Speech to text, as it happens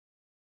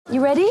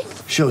You ready?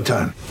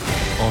 Showtime.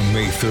 On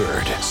May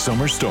 3rd,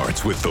 summer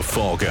starts with The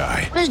Fall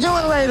Guy. Let's do it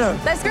later.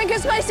 Let's drink a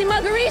spicy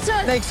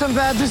margarita. Make some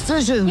bad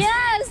decisions.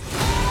 Yes!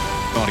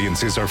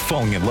 Audiences are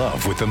falling in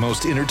love with the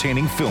most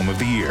entertaining film of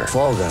the year.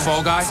 Fall Guy.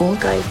 Fall Guy? Fall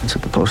Guy. That's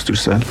what the poster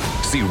said.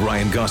 See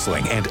Ryan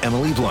Gosling and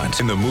Emily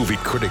Blunt in the movie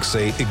critics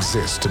say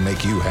exists to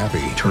make you happy.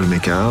 Trying to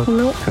make it out?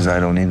 Nope. Because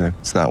I don't either.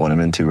 It's not what I'm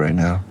into right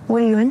now.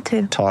 What are you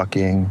into?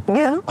 Talking.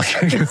 Yeah.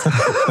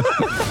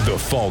 The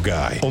Fall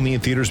Guy. Only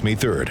in theaters May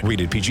 3rd.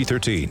 Rated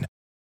PG-13.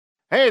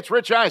 Hey, it's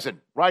Rich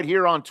Eisen, right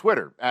here on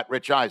Twitter, at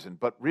Rich Eisen,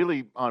 but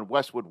really on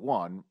Westwood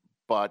One,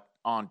 but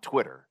on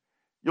Twitter.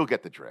 You'll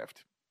get the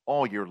drift.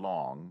 All year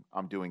long,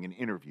 I'm doing an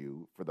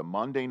interview for the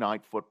Monday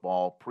Night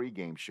Football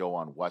pregame show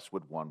on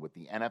Westwood One with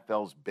the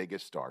NFL's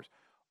biggest stars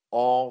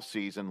all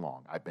season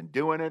long. I've been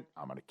doing it.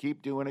 I'm going to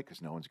keep doing it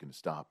because no one's going to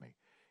stop me.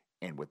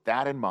 And with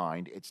that in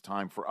mind, it's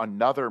time for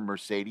another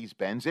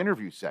Mercedes-Benz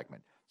interview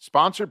segment,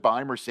 sponsored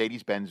by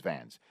Mercedes-Benz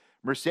Vans.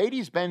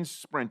 Mercedes-Benz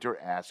Sprinter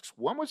asks,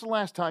 when was the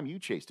last time you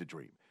chased a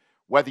dream?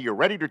 Whether you're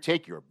ready to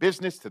take your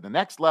business to the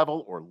next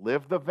level or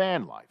live the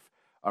van life,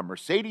 a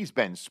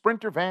Mercedes-Benz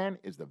Sprinter van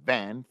is the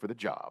van for the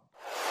job.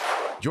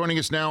 Joining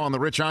us now on the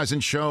Rich Eisen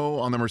Show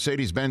on the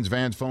Mercedes-Benz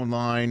Vans phone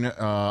line,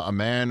 a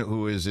man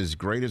who is as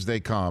great as they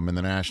come in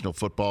the National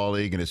Football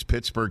League, and his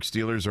Pittsburgh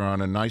Steelers are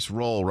on a nice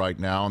roll right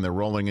now, and they're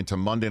rolling into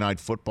Monday Night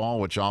Football,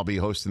 which I'll be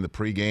hosting the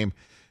pregame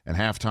and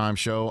halftime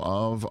show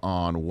of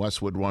on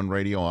Westwood One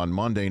Radio on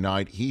Monday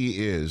night.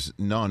 He is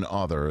none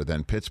other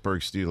than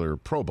Pittsburgh Steeler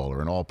Pro Bowler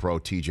and All-Pro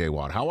TJ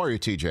Watt. How are you,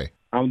 TJ?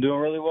 I'm doing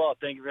really well.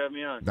 Thank you for having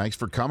me on. Thanks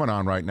for coming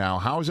on right now.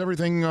 How is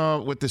everything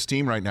with this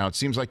team right now? It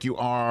seems like you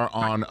are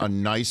on a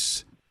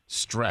nice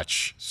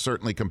stretch,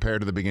 certainly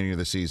compared to the beginning of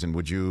the season.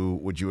 Would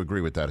you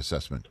agree with that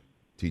assessment,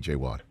 TJ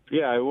Watt?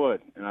 Yeah, I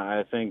would. And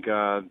I think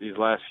these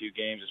last few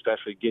games,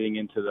 especially getting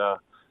into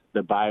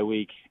the bye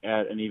week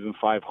at an even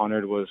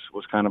 500 was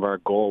kind of our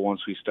goal once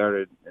we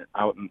started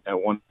out at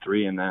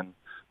 1-3, and then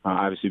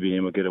obviously being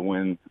able to get a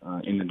win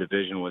in the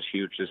division was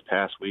huge this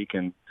past week,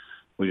 and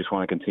we just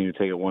want to continue to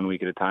take it 1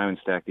 week at a time and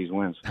stack these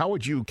wins. How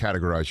would you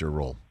categorize your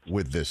role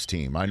with this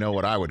team? I know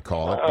what I would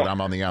call it, but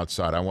I'm on the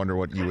outside. I wonder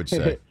what you would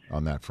say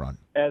on that front.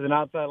 As an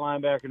outside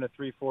linebacker in a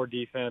 3-4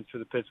 defense for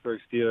the Pittsburgh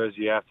Steelers,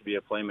 you have to be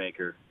a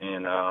playmaker,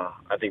 and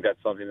I think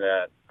that's something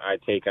that I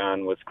take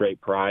on with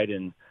great pride,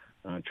 and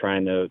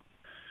trying to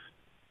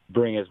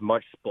bring as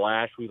much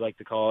splash, we like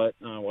to call it,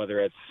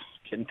 whether it's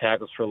getting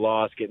tackles for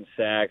loss, getting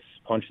sacks,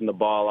 punching the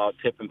ball out,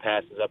 tipping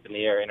passes up in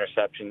the air,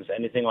 interceptions,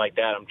 anything like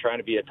that. I'm trying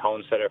to be a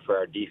tone setter for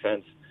our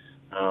defense,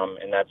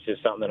 and that's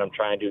just something that I'm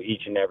trying to do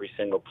each and every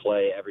single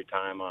play, every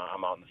time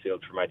I'm out in the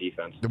field for my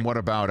defense. Then what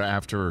about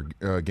after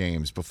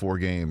games, before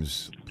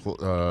games,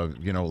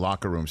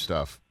 locker room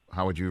stuff?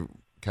 How would you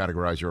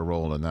categorize your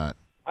role in that?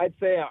 I'd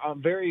say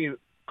I'm very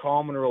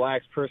calm and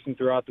relaxed person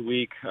throughout the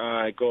week.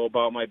 I go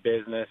about my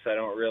business. I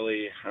don't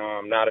really,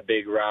 not a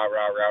big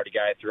rowdy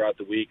guy throughout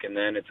the week, and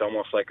then it's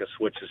almost like a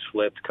switch is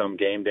flipped come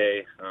game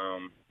day.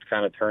 It's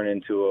kind of turned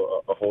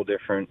into a whole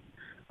different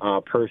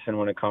person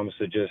when it comes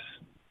to just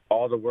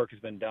all the work has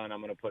been done.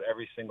 I'm going to put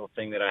every single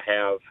thing that I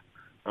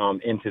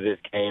have into this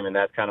game, and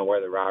that's kind of where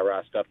the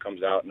rah-rah stuff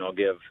comes out, and I'll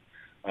give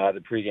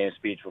the pregame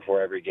speech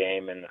before every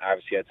game, and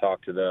obviously I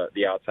talk to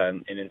the outside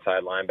and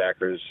inside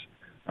linebackers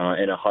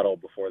in a huddle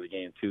before the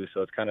game too.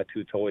 So it's kind of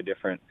two totally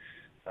different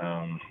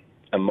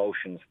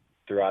emotions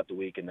throughout the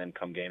week, and then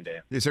come game day.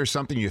 Is there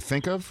something you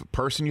think of, a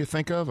person you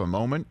think of, a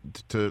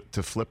moment to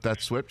flip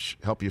that switch,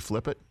 help you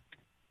flip it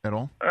at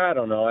all? I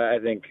don't know. I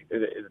think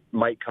it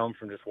might come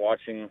from just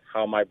watching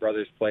how my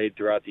brothers played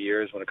throughout the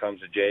years when it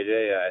comes to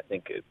JJ. I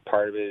think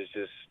part of it is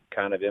just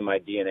kind of in my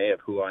DNA of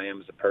who I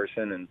am as a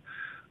person,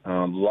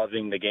 and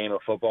loving the game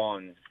of football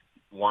and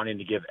wanting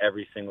to give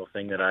every single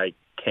thing that I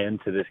can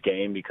to this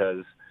game,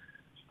 because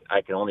I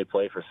can only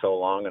play for so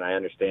long, and I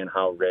understand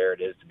how rare it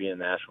is to be in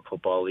the National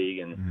Football League,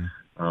 and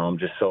I'm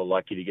just so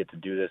lucky to get to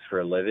do this for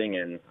a living,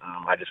 and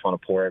I just want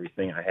to pour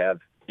everything I have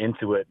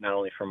into it, not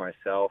only for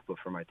myself, but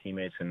for my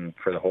teammates and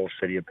for the whole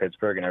city of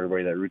Pittsburgh and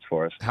everybody that roots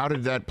for us. How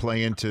did that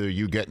play into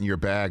you getting your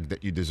bag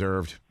that you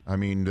deserved? I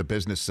mean, the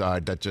business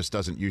side, that just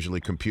doesn't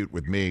usually compute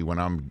with me when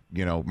I'm,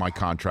 my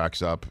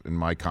contract's up and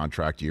my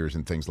contract years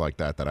and things like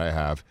that I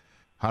have.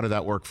 How did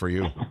that work for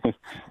you?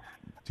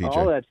 TJ?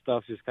 All that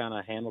stuff just kind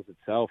of handles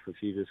itself if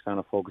you just kind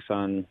of focus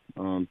on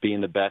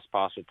being the best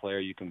possible player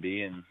you can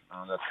be, and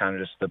that's kind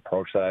of just the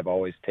approach that I've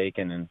always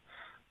taken.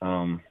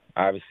 And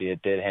obviously,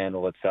 it did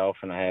handle itself,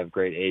 and I have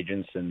great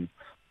agents, and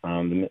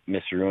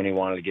Mr. Rooney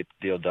wanted to get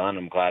the deal done.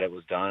 I'm glad it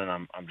was done, and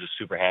I'm just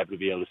super happy to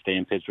be able to stay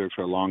in Pittsburgh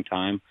for a long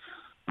time.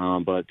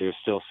 But there's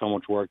still so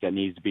much work that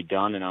needs to be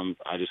done, and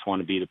I just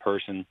want to be the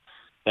person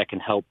that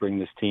can help bring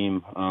this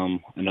team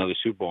another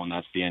Super Bowl, and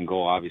that's the end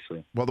goal,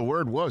 obviously. Well, the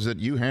word was that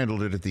you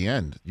handled it at the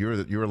end. You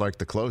were like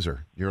the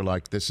closer. You're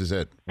like, this is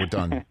it. We're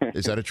done.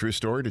 Is that a true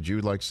story? Did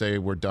you say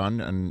we're done?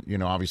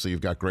 And, obviously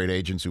you've got great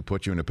agents who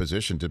put you in a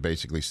position to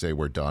basically say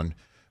we're done,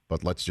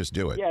 but let's just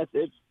do it. Yeah,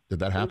 did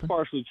that happen? It's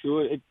partially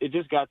true. It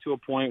just got to a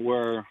point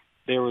where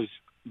there was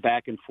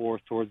back and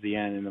forth towards the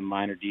end in the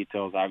minor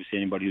details. Obviously,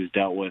 anybody who's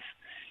dealt with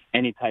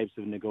any types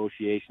of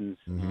negotiations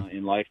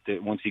in life,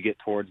 that once you get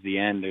towards the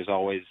end, there's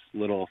always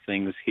little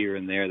things here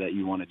and there that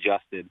you want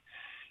adjusted.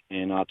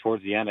 And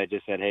towards the end, I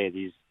just said, hey,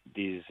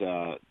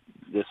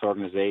 this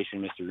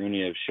organization, Mr.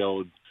 Rooney, have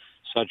showed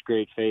such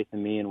great faith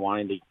in me and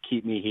wanting to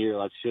keep me here.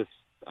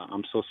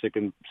 I'm so sick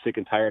and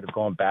tired of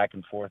going back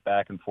and forth.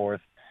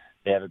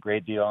 They have a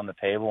great deal on the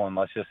table, and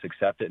let's just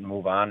accept it and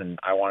move on. And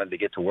I wanted to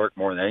get to work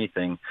more than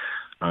anything,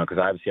 because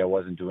obviously I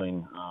wasn't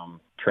doing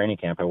training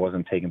camp. I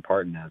wasn't taking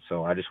part in that.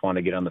 So I just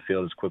wanted to get on the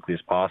field as quickly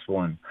as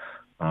possible, and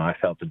I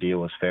felt the deal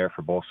was fair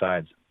for both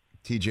sides.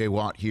 TJ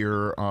Watt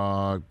here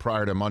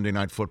prior to Monday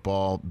Night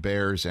Football,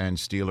 Bears and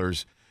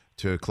Steelers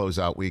to close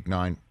out Week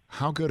 9.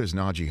 How good is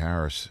Najee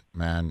Harris,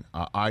 man?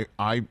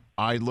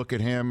 I look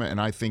at him, and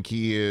I think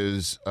he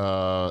is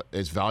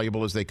as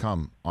valuable as they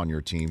come on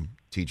your team,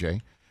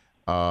 TJ.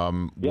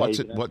 What's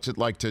it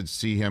like to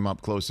see him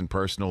up close and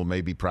personal,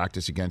 maybe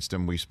practice against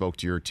him? We spoke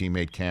to your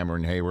teammate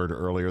Cameron Hayward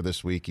earlier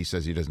this week. He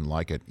says he doesn't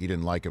like it. He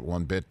didn't like it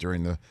one bit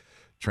during the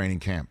training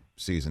camp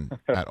season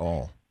at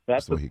all.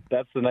 That's the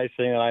nice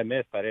thing that I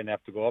missed. I didn't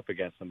have to go up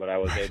against him, but I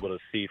was able to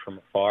see from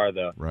afar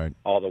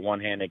all the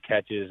one-handed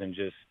catches, and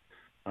just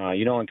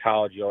in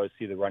college you always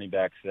see the running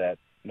backs that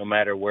no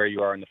matter where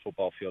you are in the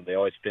football field, they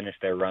always finish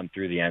their run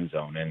through the end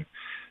zone, and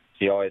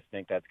so you always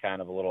think that's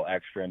kind of a little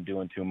extra and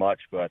doing too much.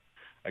 But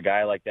a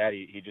guy like that,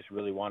 he just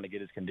really wanted to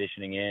get his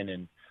conditioning in,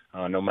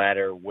 and no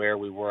matter where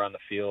we were on the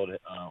field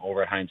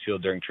over at Heinz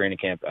Field during training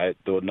camp,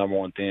 the number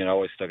one thing that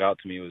always stuck out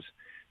to me was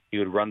he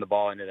would run the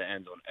ball into the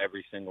end zone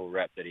every single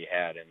rep that he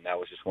had, and that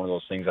was just one of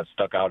those things that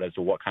stuck out as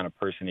to what kind of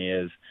person he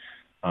is,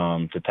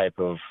 the type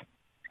of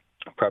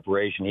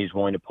preparation he's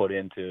willing to put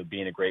into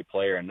being a great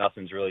player, and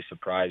nothing's really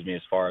surprised me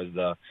as far as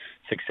the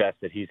success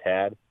that he's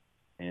had.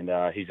 And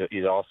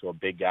he's also a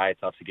big guy,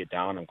 tough to get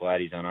down. I'm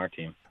glad he's on our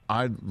team.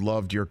 I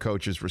loved your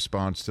coach's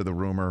response to the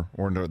rumor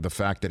or the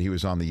fact that he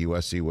was on the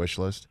USC wish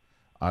list.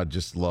 I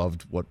just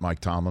loved what Mike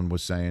Tomlin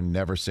was saying.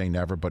 Never say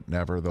never, but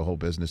never. The whole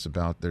business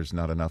about there's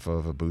not enough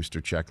of a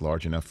booster check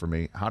large enough for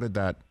me. How did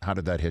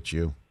that hit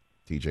you,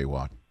 TJ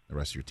Watt, the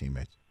rest of your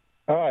teammates?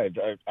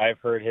 I've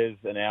heard his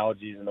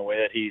analogies and the way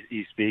that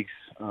he speaks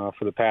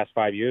for the past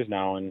 5 years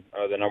now. And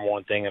the number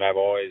one thing that I've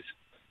always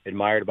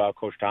admired about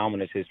Coach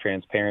Tomlin is his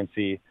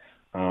transparency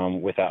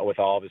with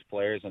all of his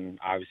players, and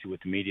obviously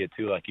with the media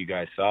too, like you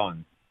guys saw.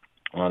 And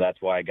that's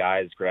why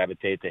guys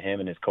gravitate to him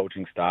and his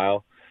coaching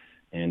style.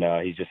 And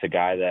he's just a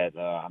guy that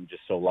I'm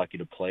just so lucky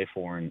to play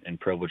for and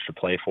privileged to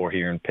play for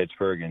here in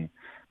Pittsburgh. And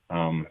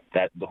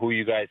that who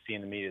you guys see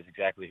in the media is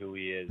exactly who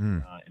he is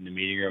in the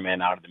meeting room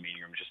and out of the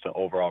meeting room. Just an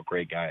overall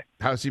great guy.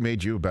 How's he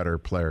made you a better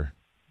player,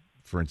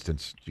 for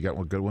instance? You got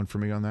one good one for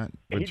me on that?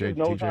 He just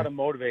knows how to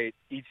motivate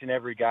each and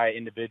every guy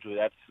individually.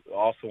 That's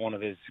also one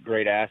of his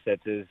great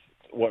assets is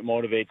what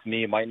motivates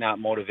me might not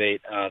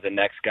motivate the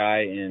next guy.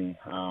 And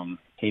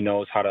he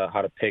knows how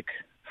to pick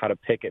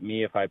at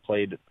me if I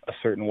played a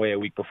certain way a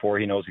week before.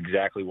 He knows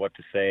exactly what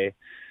to say,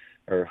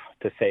 or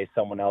to say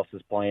someone else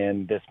is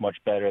playing this much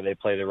better, they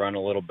play the run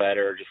a little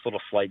better, just little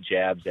slight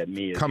jabs at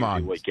me is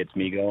what gets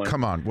me going.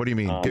 Come on, what do you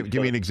mean?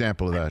 Give me an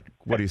example of that.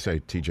 What do you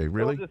say, TJ?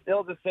 Really?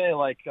 They'll just say,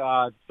 like,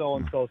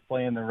 so-and-so's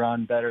playing the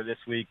run better this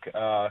week.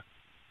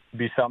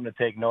 Be something to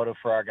take note of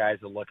for our guys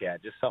to look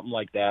at. Just something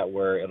like that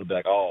where it'll be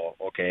like, oh,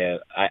 okay,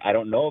 I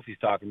don't know if he's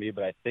talking to me,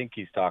 but I think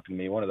he's talking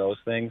to me. One of those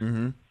things.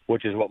 Mm-hmm.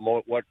 Which is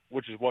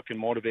what can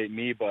motivate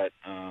me, but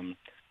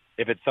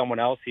if it's someone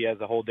else, he has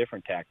a whole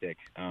different tactic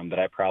that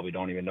I probably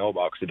don't even know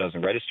about because it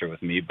doesn't register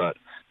with me. But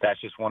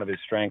that's just one of his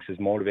strengths is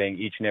motivating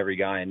each and every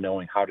guy and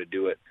knowing how to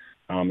do it.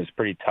 It's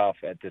pretty tough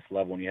at this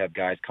level when you have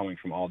guys coming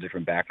from all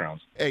different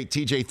backgrounds. Hey,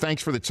 TJ,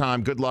 thanks for the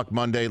time. Good luck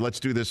Monday. Let's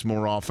do this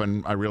more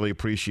often. I really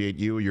appreciate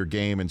you, your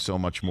game, and so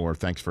much more.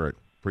 Thanks for it.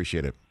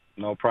 Appreciate it.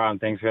 No problem.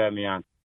 Thanks for having me on.